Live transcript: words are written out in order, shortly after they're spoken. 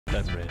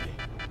I'm ready.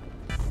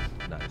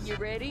 Nice. You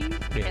ready?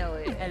 Yeah. Hell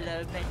yeah.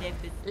 Hello, my name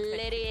is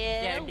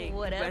Lydia,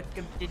 what up?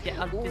 Welcome to the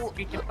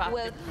Street of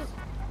Well,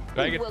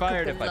 I get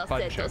fired if I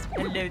punch him.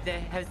 Hello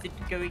there, how's it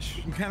going?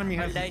 Economy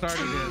hasn't started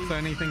yet, so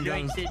anything goes.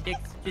 Right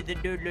next to the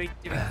no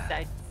loitering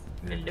signs.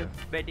 Hello,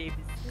 my name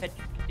is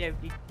Patrick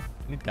Downey.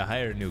 Need to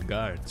hire new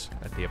guards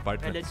at the And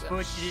apartment.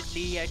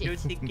 unfortunately, I don't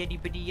think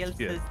anybody else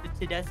has the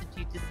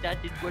tenacity to stand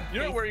in one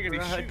You're not place wearing for any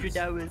 100 shoes.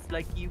 hours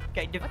like you.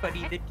 Kind of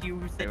funny that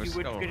you said you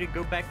weren't going to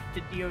go back to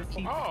DOC.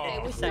 They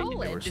were Decided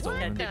stolen. to just What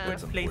stand in the-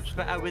 one place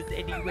for hours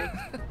anyway.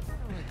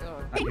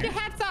 Take your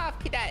hats off,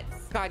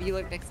 cadets. God, you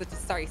look like such a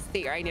sorry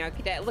state right now,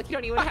 cadet. Look, you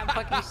don't even have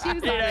fucking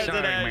shoes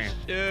on.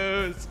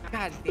 Shoes.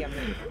 God damn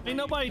it. Ain't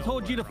nobody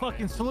told you to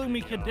fucking salute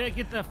me, cadet.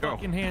 Get that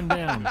fucking hand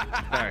down.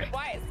 Sorry.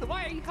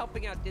 Why are you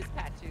helping out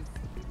dispatches?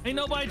 Ain't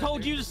nobody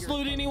told you to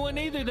salute anyone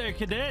either there,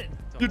 cadet.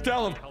 You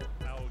tell him.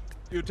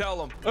 You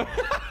tell him. Well,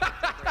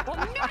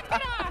 knock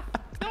it off.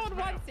 No one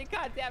wants it,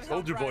 goddamn.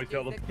 Soldier boy,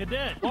 tell him.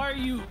 Cadet, why are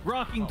you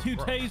rocking 2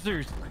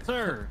 tasers,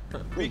 sir?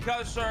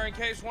 Because, sir, in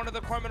case one of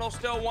the criminals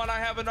steal one, I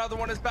have another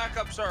one as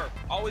backup, sir.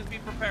 Always be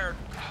prepared.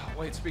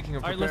 Wait, speaking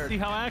of All right, let's see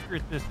how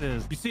accurate this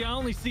is. You see, I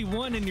only see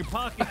 1 in your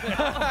pocket.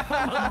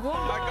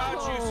 I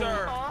got you,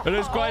 sir. It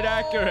is quite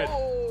accurate.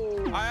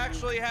 I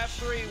actually have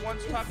 3.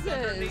 One's tucked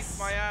underneath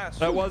my ass.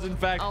 That was, in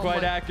fact,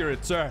 quite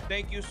accurate, sir.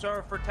 Thank you,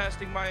 sir, for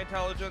testing my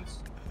intelligence.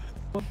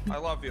 I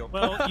love you.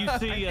 Well, you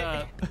see,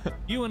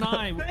 you and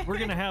I, we're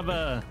going to have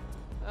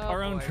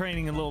our own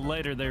training a little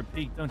later there,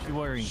 Pete. Don't you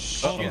worry.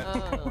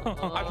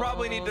 I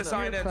probably need to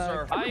sign in,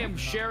 sir. I am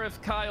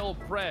Sheriff Kyle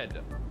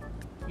Pred.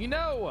 You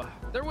know,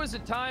 there was a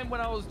time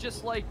when I was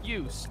just like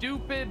you,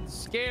 stupid,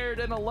 scared,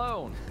 and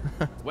alone.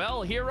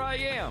 Well, here I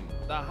am,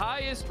 the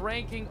highest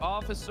ranking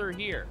officer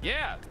here.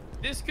 Yeah,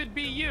 this could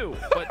be you,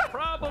 but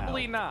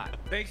probably not.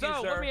 Thank you,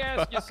 so, sir. let me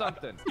ask you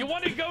something. You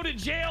want to go to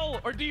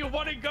jail or do you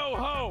want to go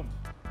home?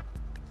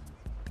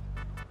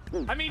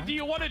 I mean, do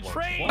you want to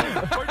train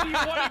or do you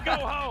want to go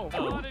home?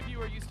 A lot of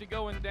you are used to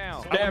going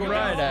down. Damn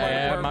right I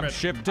am. I'm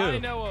shipped too. I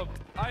know a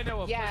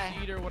pussy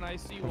eater when I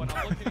see one.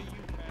 I'm looking at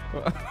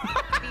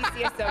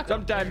you, man.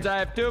 Sometimes I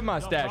have 2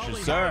 mustaches,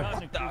 sir.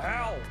 What the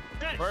hell?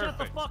 Shut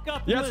the fuck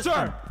up. Yes,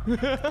 sir.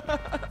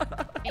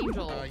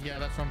 Angel, Yeah,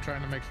 that's what I'm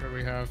trying to make sure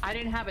we have. I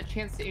didn't have a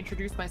chance to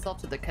introduce myself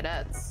to the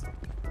cadets.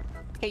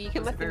 Okay, you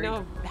can let them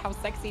know how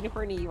sexy and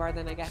horny you are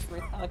then, I guess,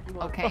 Marcel, if you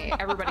want. Okay,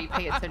 everybody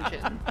pay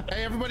attention.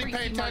 Hey, everybody pay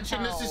Tracy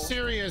attention. Martel. This is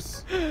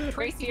serious.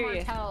 Tracy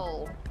serious.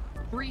 Martel,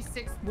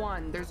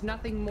 361. There's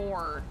nothing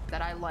more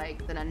that I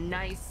like than a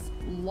nice,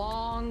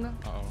 long,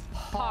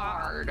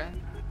 hard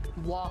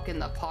walk in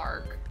the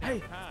park.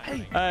 Hey,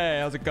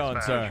 how's it going,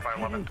 sir?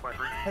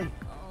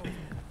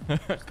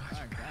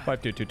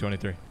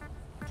 52223.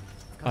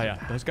 Oh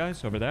yeah, those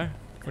guys over there.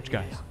 Which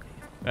guys?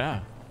 Yeah.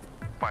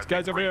 These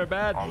guys over here are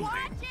bad.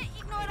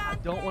 I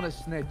don't want to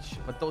snitch,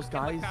 but those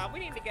guys We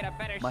need to get a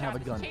better might shot have a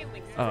of gun. chain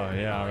link. Oh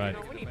yeah, all right.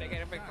 We need to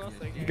get a bit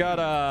closer. You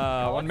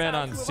got 1 man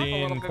on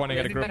scene pointing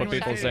at a group of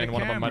people saying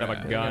one of them might have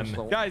a gun.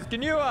 Guys,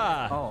 can you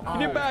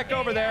back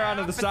over there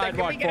onto the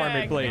sidewalk for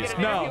me, please?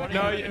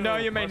 No,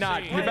 you may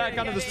not. Can you back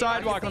onto the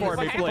sidewalk for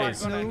me,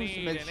 please?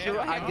 Make sure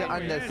I get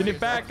on this. Can you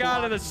back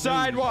onto the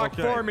sidewalk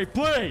for me,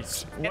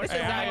 please?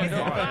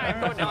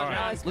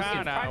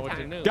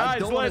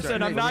 Guys,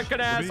 listen, I'm not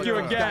gonna ask you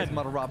again.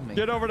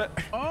 Get over to.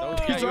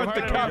 These aren't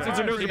the cops, these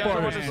are news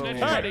reporters.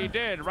 Hey,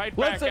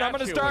 listen, I'm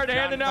gonna start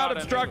handing out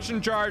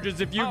obstruction charges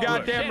if you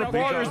goddamn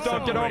reporters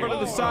don't get over to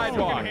the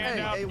sidewalk.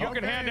 You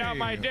can hand out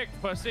my dick,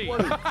 pussy.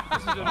 This is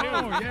a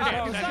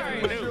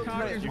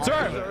new.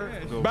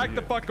 Sir, back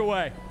the fuck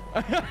away.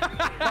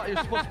 You're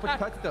supposed to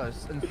protect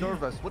us and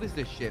serve us. What is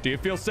this shit? Do you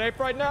feel safe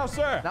right now,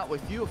 sir? Not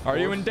with you, of Are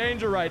you course. in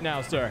danger right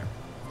now, sir?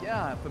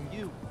 Yeah, from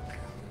you.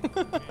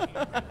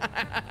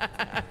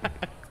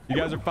 You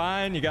guys are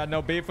fine? You got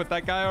no beef with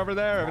that guy over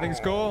there? Everything's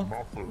cool?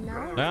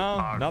 No.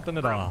 No? Nothing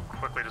at all.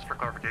 Quickly, just for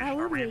clarification,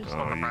 are we still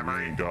the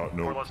primary? ain't got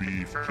no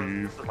beef,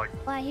 chief.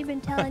 Why, he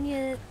been telling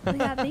you we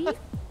got beef?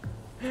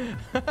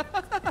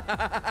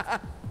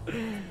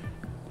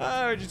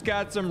 We just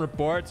got some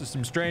reports of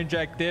some strange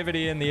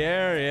activity in the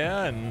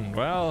area, and,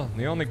 well,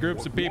 the only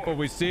groups of people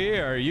we see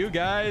are you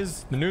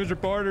guys, the news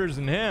reporters,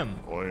 and him.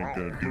 I ain't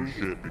gonna do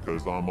shit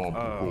because I'm on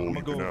patrol.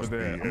 You can ask me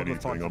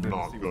anything. I'm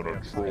not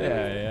gonna troll.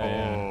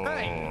 Yeah.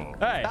 Hey!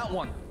 Hey! That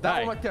one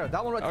right there.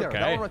 That one right there. Okay,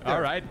 That one right there.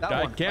 all right. That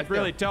I one can't right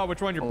really there. tell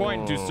which one you're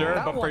pointing to, sir,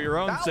 but for your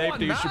own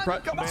safety, you should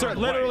Sir,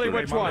 literally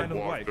which one?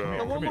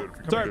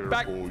 Sir,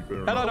 back.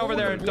 Head on over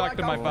there and talk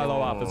to my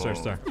fellow officer,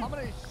 sir. I'm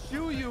gonna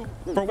sue you.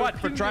 For what?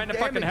 For trying to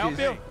fucking help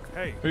you?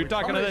 Hey, Are you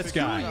talking to this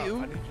guy?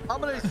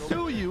 I'm gonna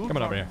sue you. Come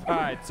on over here. All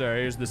right, sir,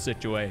 here's the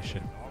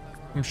situation.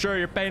 I'm sure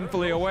you're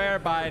painfully aware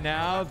by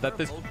now that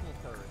this...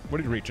 What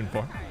are you reaching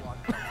for?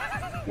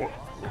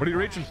 What are you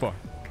reaching for?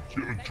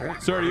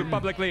 Sir, are you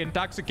publicly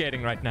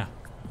intoxicating right now?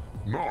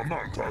 No, I'm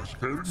not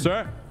intoxicated.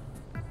 Sir?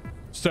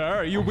 Sir,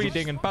 are you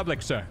weeding in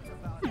public, sir?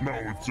 No,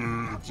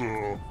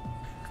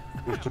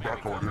 it's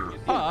tobacco in here.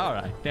 Oh, all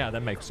right. Yeah,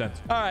 that makes sense.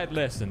 All right,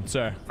 listen,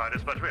 sir.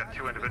 Dispatch, we have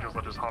 2 individuals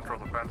that just hopped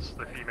over the fence,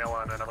 the female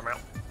and another male.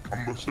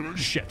 I'm listening.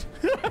 Shit.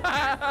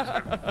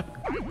 I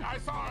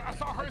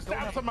saw her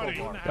stab somebody.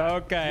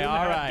 Okay,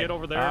 all right. Get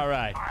over there. All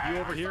right. You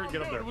over here,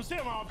 get over there. It was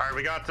him. All right,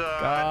 we got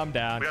calm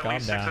down, we got calm at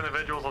least down. 6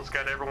 individuals. Let's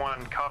get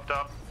everyone cuffed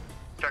up.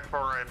 Check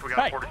for if we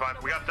got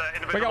 45. We got the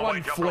individual. We got one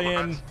white jump over fleeing.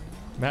 fence.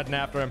 I'm heading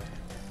after him.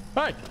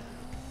 Hey!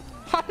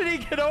 How did he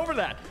get over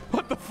that?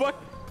 What the fuck?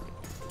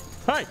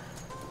 Hey!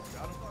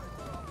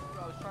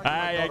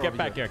 Hey, get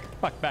back here.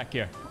 Fuck back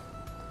here.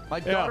 My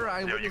daughter,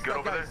 I witnessed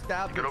that guy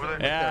stabbed her.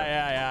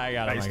 Yeah, I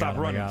got him. Hey, stop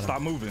running.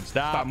 Stop moving.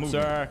 Stop moving.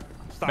 Sir.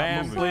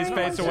 Ma'am, please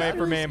face away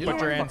from me and put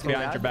your hands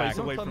behind your back. Face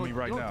away from me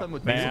right now.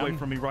 Face Ma'am. away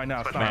from me right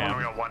now. Stop.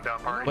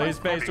 Ma'am. Please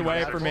face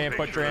away from me and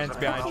put your hands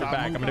behind your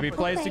back. I'm going to be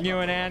placing you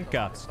in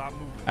handcuffs.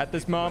 At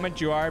this moment,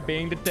 you are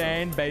being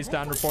detained based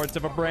on reports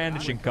of a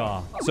brandishing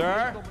call.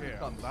 Sir?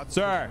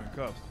 Sir?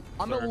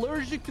 I'm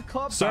allergic to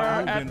cuffs. Sir,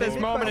 at this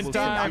moment in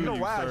time,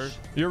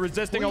 you're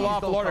resisting a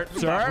lawful order.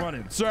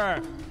 Sir?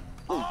 Sir?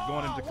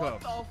 Going into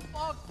cuffs. What the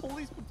fuck?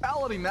 Police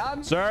brutality,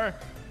 man. Sir?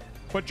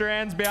 Put your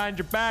hands behind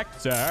your back,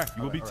 sir.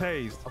 You will be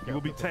tased. You will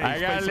be tased. I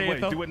got Face away.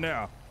 lethal. Do it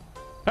now.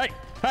 Hey!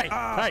 Get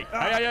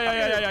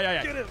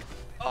it.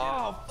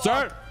 Oh, fuck.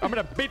 Sir, I'm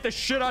gonna beat the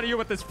shit out of you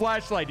with this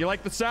flashlight. You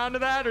like the sound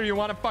of that, or you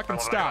want to fucking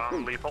stop?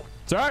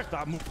 Sir?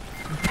 Stop moving.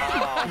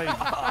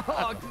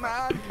 Fuck,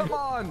 man. Come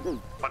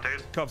on.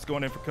 Cuffs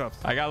going in for cuffs.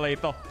 I got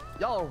lethal.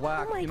 Y'all are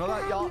whack. You know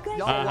that? Y'all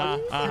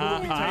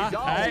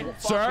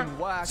Sir?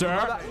 whack.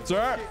 Sir?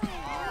 Sir?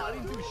 I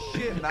didn't do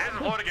shit, man.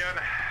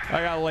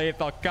 I got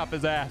lethal. Cuff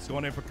his ass.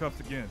 Going in for cuffs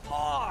again.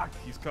 Fuck.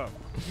 He's cuffed.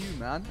 You,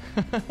 man.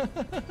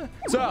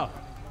 So,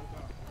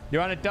 you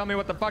want to tell me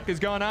what the fuck is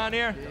going on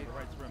here?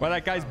 Why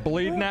that guy's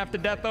bleeding half to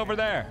death over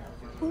there?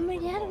 Well, my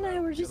dad and I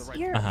were just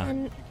here,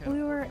 and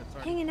we were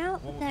hanging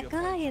out with that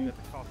guy, and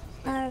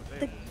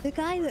the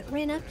guy that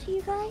ran up to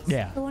you guys,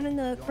 the one in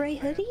the gray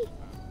hoodie,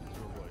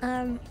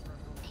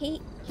 he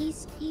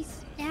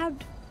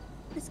stabbed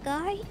this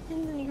guy,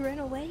 and then he ran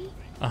away.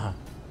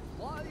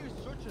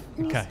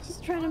 And he's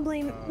trying to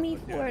blame me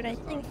for it, I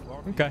think.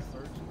 Okay.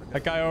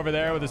 That guy over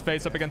there with his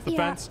face up against the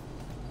fence?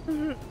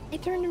 I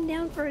turned him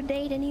down for a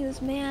date, and he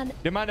was mad. Do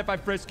you mind if I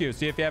frisk you?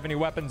 See if you have any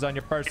weapons on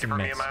your person,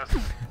 miss.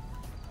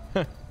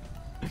 All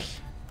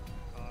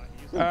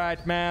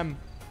right, ma'am.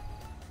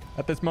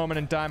 At this moment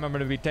in time, I'm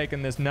going to be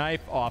taking this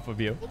knife off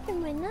of you.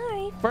 Taking my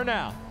knife? For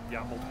now. Yeah,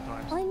 multiple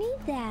times. I need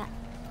that.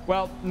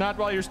 Well, not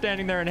while you're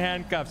standing there in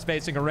handcuffs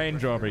facing a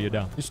Range Rover, you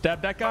don't. You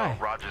stabbed that guy?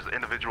 Rogers, the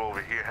individual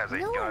over here has a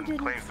gun,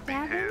 claims to be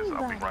his.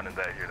 I'll be running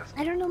that here.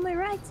 I don't know my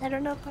rights. I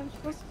don't know if I'm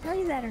supposed to tell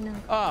you that or not.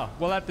 Oh,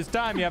 well, at this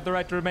time, you have the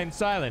right to remain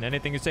silent.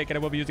 Anything you say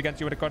will be used against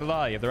you in a court of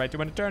law. You have the right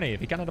to an attorney. If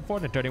you cannot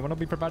afford an attorney, one will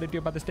be provided to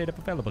you by the state if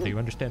available. Do you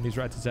understand these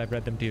rights as I've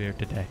read them to you here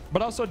today?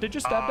 But also, did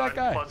you stab that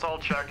guy? Let's all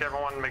check,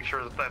 everyone, make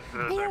sure that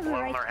there's no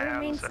blood on their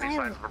hands, any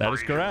signs of That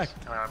is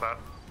correct. that.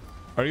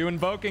 Are you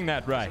invoking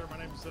that right?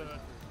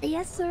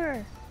 Yes,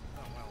 sir.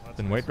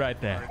 Then wait right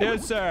there.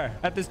 Yes, sir.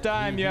 At this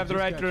time, you have the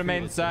right to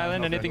remain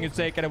silent. Anything you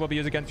say will be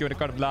used against you in a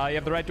court of law. You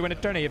have the right to an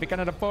attorney. If you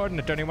cannot afford an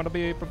attorney, one will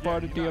be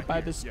provided to you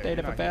by the state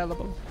if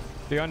available.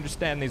 Do you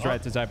understand these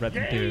rights as I've read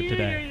them to you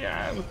today?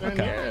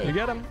 Okay. You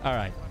get them? All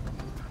right.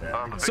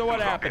 So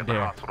what happened here?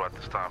 All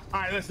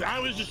right, listen. I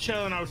was just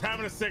chilling. I was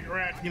having a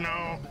cigarette. You know.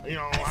 I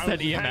was just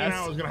hanging out.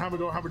 I was gonna have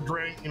a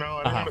drink. I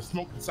didn't want to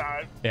smoke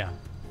inside. Yeah.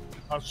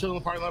 I was chilling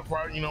in the parking lot before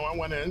I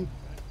went in.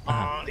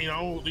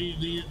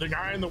 The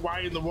guy in the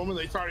white and the woman,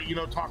 they started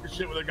talking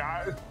shit with the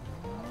guy,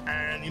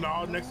 and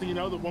next thing you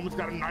know, the woman's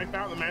got a knife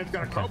out, and the man's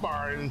got a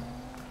crowbar, and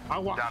I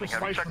watched him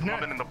slice his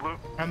neck.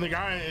 And the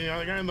guy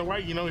in the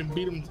white, he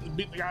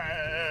beat the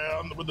guy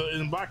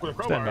in black with a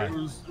crowbar. It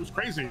was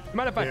crazy.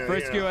 Mind if I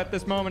frisk you at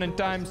this moment in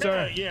time,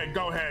 sir? Yeah,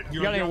 go ahead.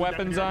 You got any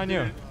weapons on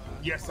you?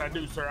 Yes, I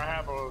do, sir. I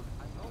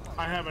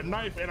have a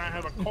knife and I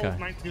have a Colt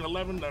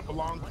 1911 that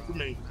belongs to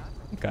me.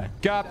 Okay.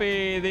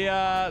 Copy.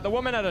 The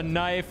woman had a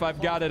knife.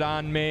 I've got it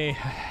on me.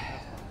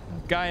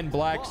 Guy in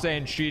black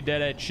saying she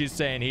did it. She's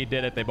saying he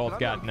did it. They both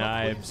got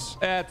knives.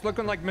 It's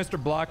looking like Mr.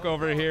 Block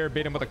over here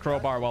beat him with a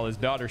crowbar while his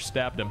daughter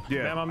stabbed him.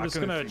 Yeah, ma'am, I'm just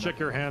gonna check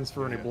your hands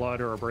for any blood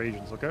or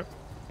abrasions, okay?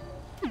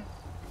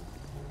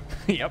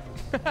 Yep.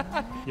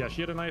 Yeah,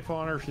 she had a knife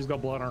on her. She's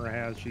got blood on her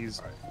hands.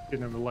 She's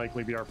gonna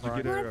likely be our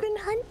friend. I've been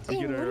hunting. What do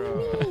you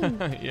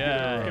mean?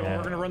 Yeah. Okay, well,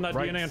 we're gonna run that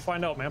DNA and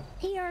find out, ma'am.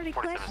 He already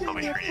questioned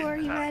me before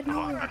you had me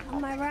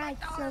on my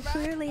rights, so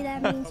clearly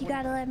that means you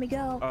gotta let me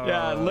go.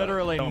 Yeah,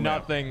 literally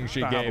nothing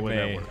she gave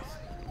me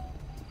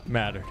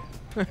mattered.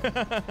 Well, you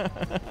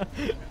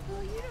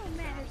don't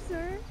matter,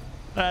 sir.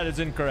 That is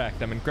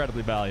incorrect. I'm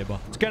incredibly valuable.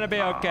 It's gonna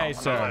be okay,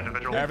 sir.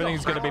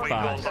 Everything's gonna be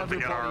fine.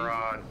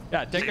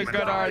 Yeah, take a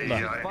good hard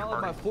look. Follow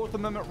my Fourth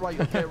Amendment right.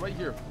 Okay, right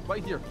here.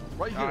 Right here.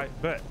 Right here. All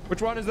right, bet.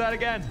 Which one is that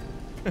again?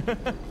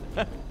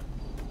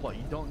 What,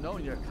 you don't know?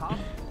 You're a cop?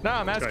 No,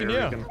 I'm asking you.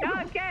 No,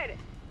 I'm good.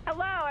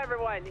 Hello,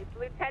 everyone. It's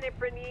Lieutenant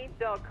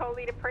Benito,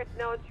 co-lead of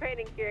personnel and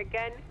training here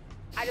again.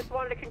 I just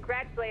wanted to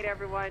congratulate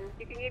everyone.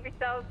 You can give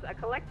yourselves a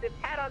collective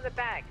pat on the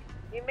back.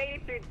 You made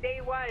it through day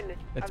one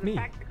of the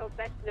practical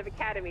session of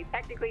Academy.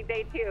 Technically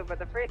day 2, but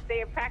the first day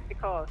of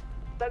practical.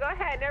 So go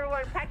ahead and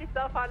everyone pat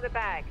yourself on the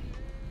back.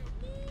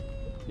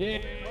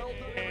 Yeah.